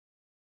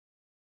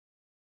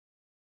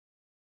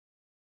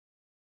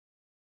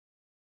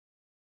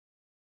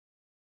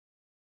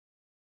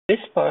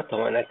part, I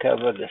want to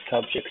cover the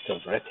subject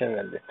of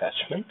retinal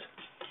detachment.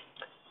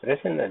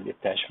 Retinal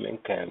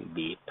detachment can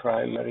be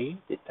primary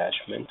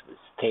detachment with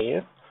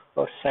tear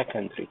or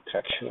secondary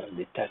tractional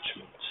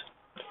detachment.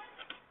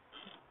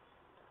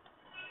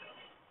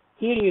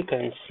 Here you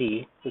can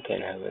see we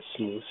can have a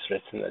smooth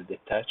retinal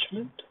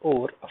detachment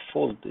or a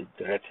folded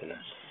retina.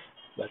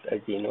 But as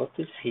you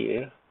notice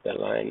here, the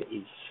line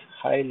is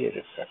highly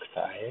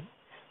refractile,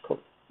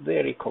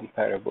 very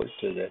comparable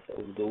to that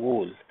of the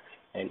wall.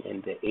 And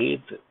in the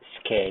Abe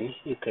scan,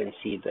 you can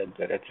see that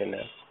the retina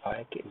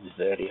spike is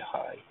very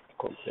high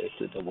compared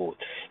to the wall.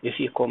 If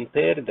you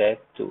compare that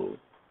to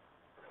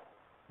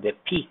the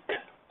peak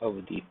of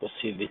the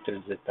posterior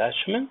vitreous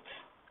detachment,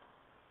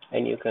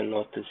 and you can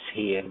notice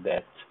here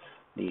that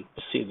the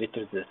posterior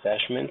vitreous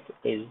detachment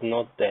is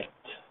not that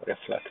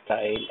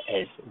refractile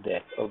as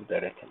that of the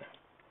retina.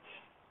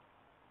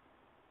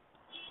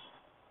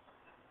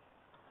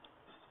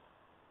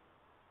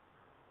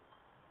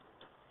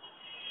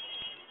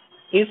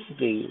 If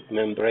the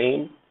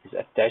membrane is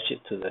attached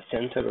to the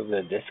center of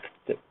the disc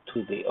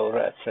to the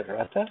ora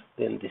serrata,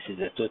 then this is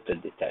a total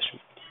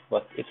detachment.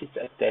 But if it's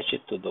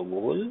attached to the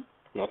wall,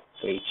 not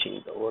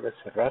reaching the ora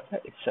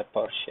serrata, it's a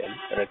partial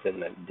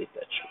retinal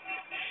detachment.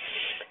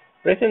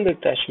 Retinal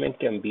detachment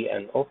can be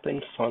an open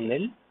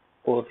funnel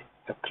or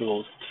a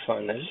closed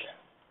funnel.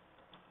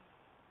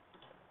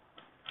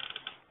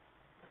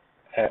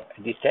 A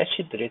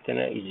detached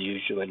retina is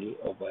usually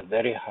of a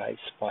very high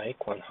spike,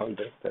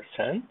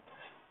 100%.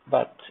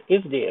 But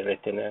if the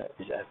retina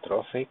is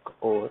atrophic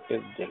or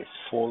if there is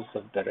falls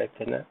of the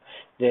retina,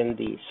 then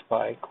the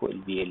spike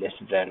will be less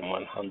than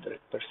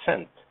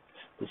 100%.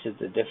 This is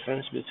the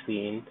difference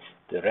between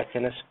the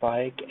retina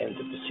spike and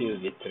the posterior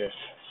vitreous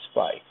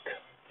spike.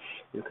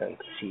 You can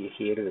see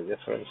here the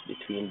difference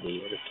between the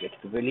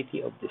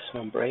reflectability of this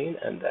membrane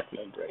and that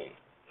membrane.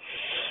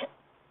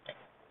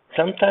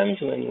 Sometimes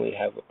when we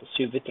have a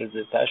posterior vitreous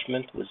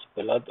detachment with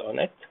blood on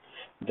it,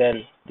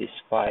 then the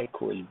spike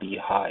will be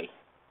high,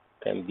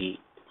 can be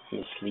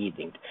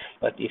misleading,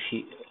 but if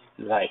you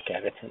like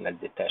a retinal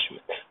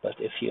detachment. But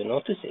if you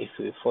notice, if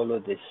we follow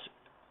this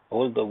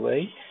all the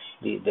way,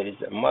 there is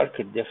a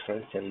marked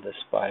difference in the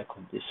spike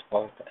of this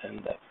part and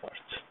that part.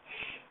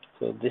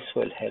 So this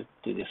will help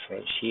to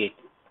differentiate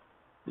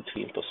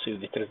between posterior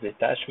vitreous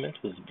detachment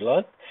with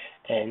blood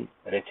and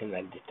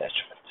retinal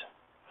detachment.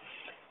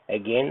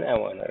 Again, I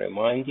want to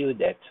remind you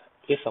that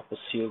if a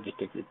posterior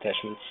vitreous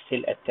detachment is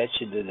still attached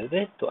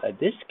to a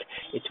disc,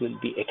 it will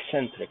be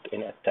eccentric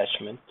in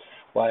attachment,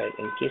 while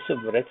in case of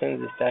retinal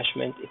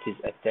detachment, it is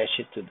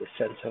attached to the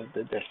center of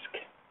the disc.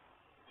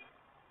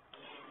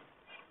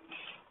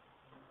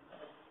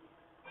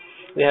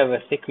 We have a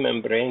thick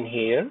membrane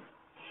here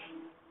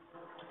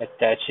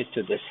attached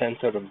to the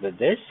center of the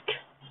disc.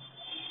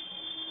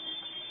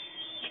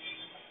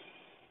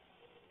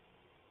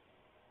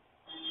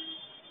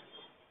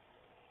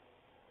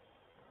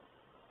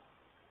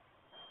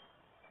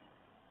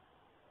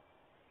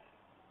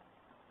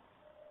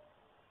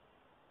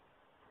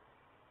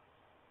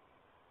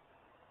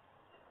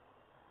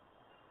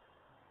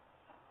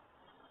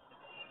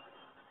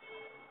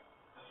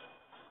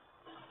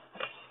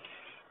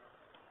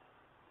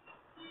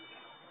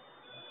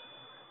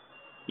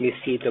 You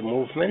see the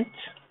movement.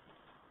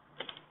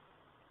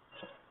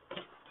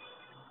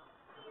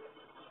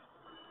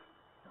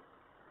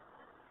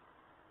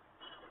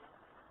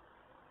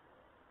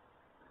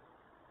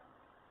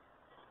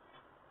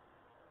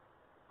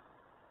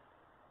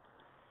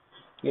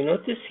 You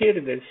notice here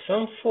there's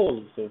some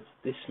folds of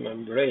this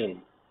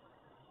membrane.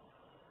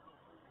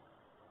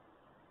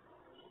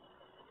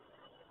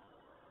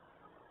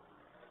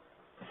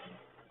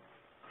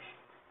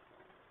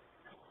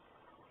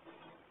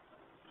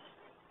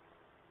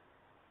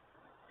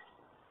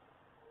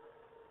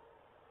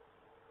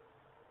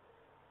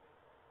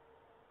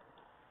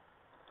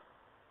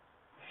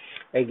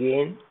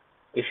 Again,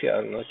 if you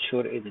are not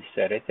sure it is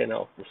a retina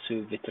or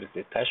posterior vitreous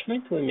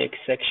detachment, we make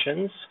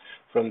sections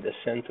from the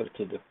center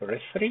to the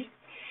periphery.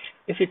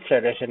 If it's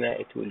a retina,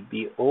 it will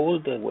be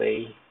all the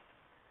way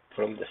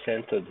from the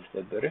center to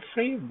the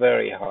periphery,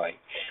 very high.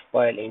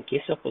 While in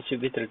case of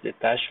posterior vitreous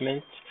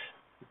detachment,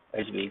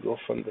 as we go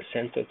from the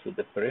center to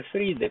the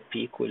periphery, the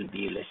peak will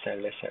be less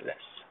and less and less.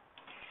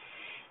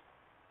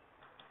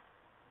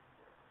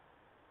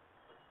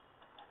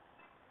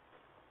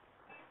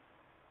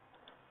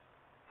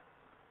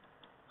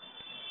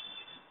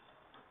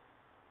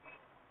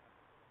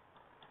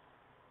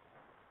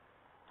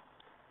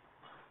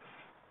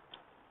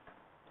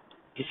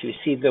 If you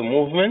see the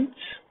movement,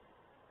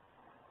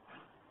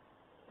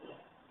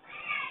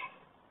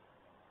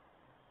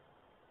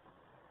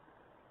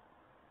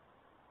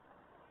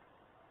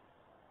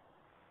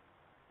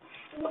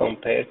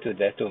 compared to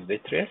that of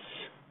vitreous,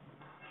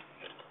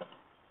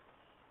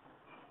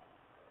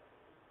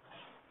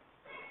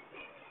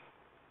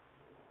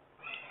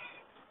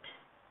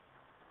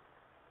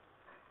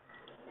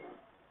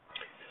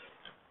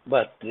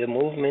 but the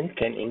movement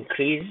can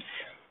increase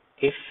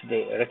if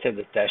the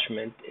retinal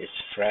detachment is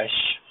fresh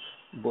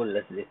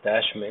bullous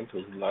detachment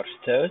with large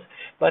tears,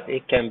 but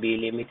it can be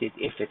limited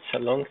if it's a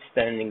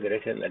long-standing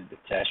retinal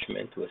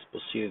detachment with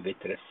posterior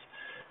vitreous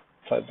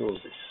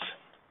fibrosis.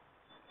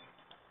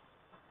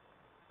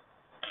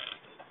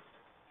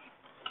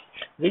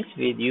 This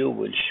video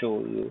will show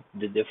you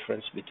the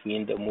difference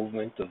between the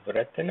movement of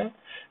retina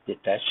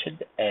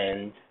detached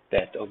and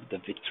that of the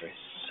vitreous.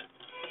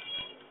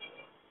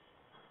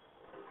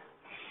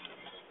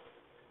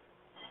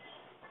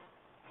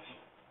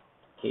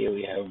 Here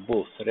we have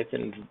both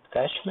retinal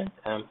detachment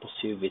and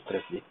posterior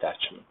vitreous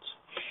detachment.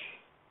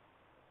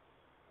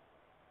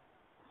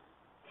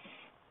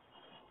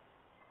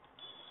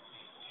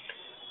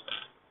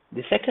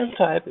 The second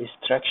type is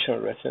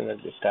traction retinal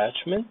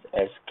detachment,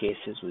 as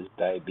cases with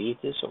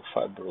diabetes or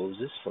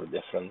fibrosis for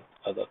different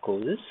other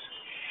causes.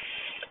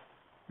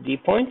 The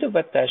point of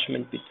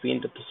attachment between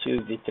the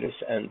posterior vitreous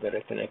and the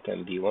retina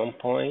can be one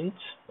point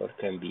or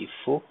can be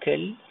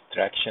focal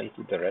traction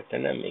to the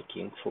retina,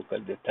 making focal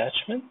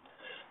detachment,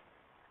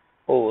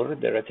 or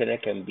the retina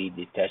can be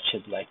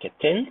detached like a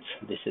tent.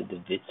 This is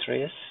the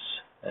vitreous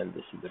and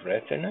this is the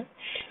retina,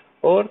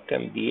 or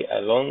can be a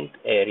long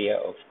area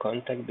of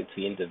contact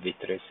between the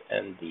vitreous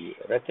and the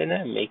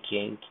retina,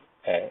 making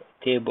a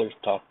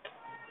tabletop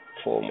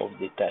form of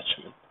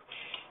detachment.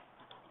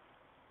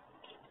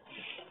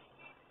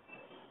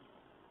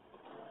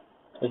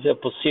 The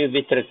posterior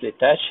vitreous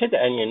detached,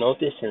 and you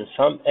notice in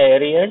some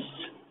areas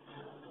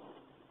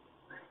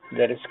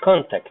there is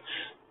contact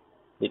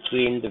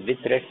between the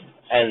vitreous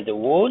and the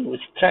wall with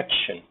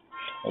traction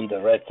on the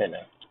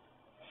retina.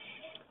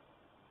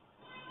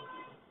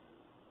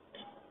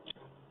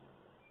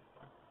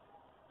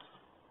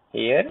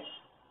 Here.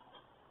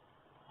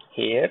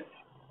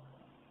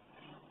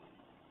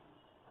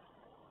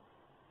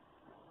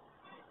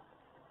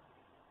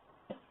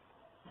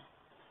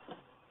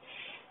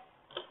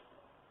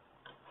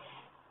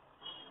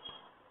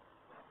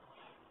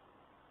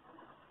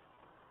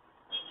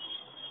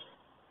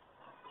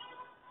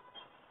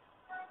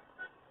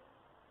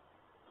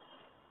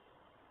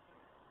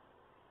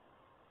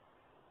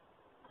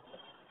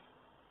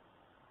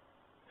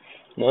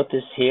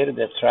 Notice here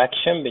the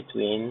traction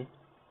between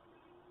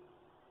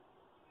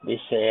this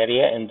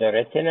area and the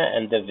retina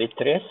and the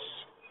vitreous.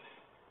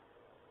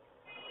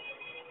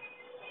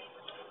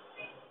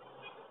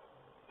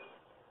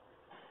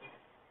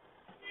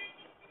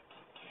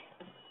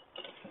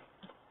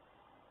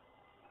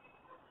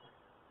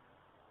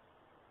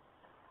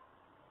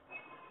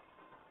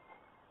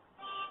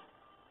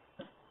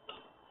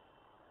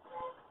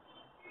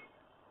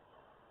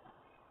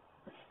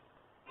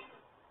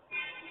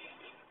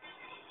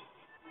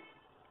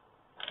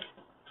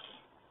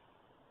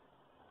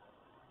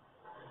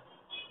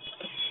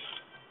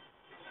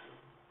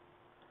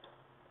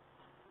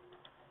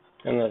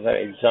 Another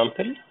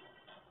example.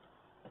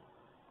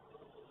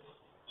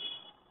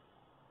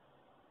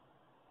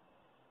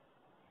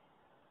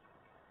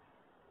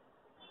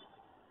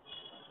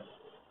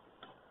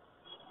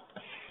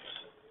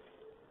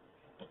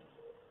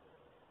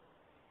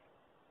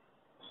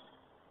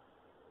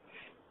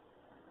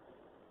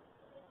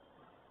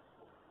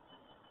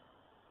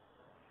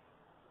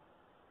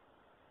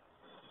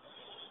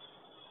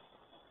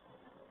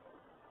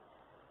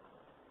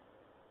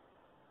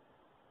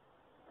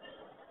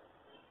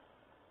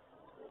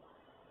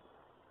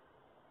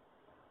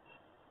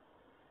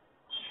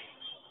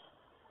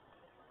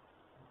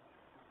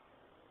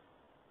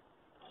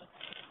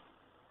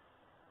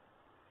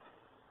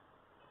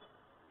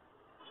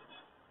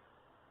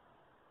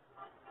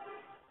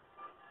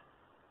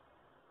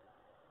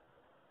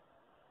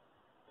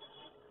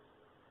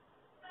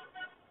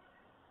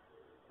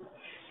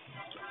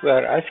 We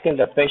are asking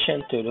the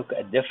patient to look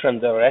at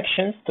different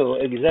directions to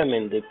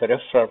examine the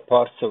peripheral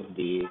parts of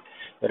the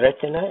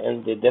retina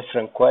in the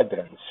different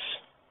quadrants.